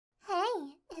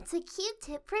It's a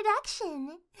Q-Tip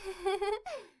production.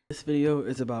 This video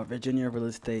is about Virginia real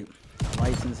estate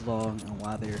license law and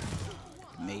why they're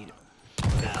made.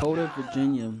 The Code of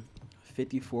Virginia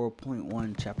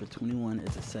 54.1 Chapter 21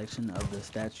 is a section of the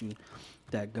statute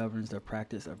that governs the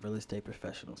practice of real estate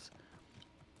professionals.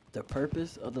 The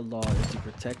purpose of the law is to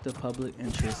protect the public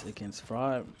interest against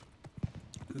fraud,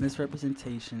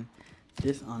 misrepresentation,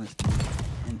 dishonesty,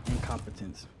 and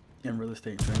incompetence in real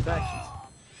estate transactions.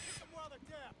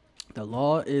 The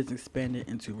law is expanded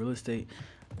into real estate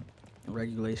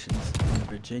regulations in the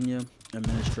Virginia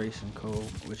Administration Code,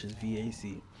 which is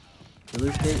VAC. Real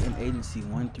Estate and Agency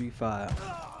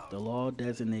 135. The law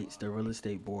designates the Real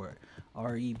Estate Board,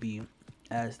 REB,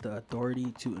 as the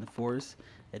authority to enforce,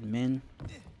 admin,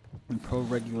 and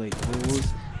pro-regulate rules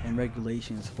and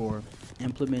regulations for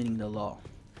implementing the law.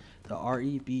 The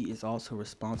REB is also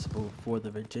responsible for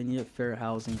the Virginia Fair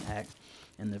Housing Act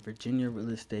and the Virginia Real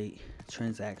Estate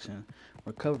Transaction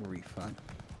Recovery Fund.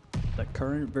 The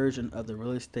current version of the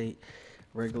real estate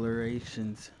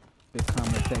regulations become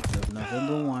effective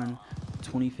November 1,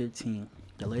 2015.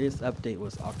 The latest update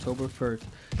was October 1st,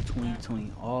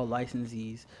 2020. All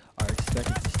licensees are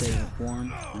expected to stay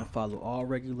informed and follow all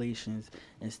regulations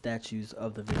and statutes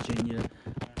of the Virginia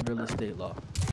real estate law.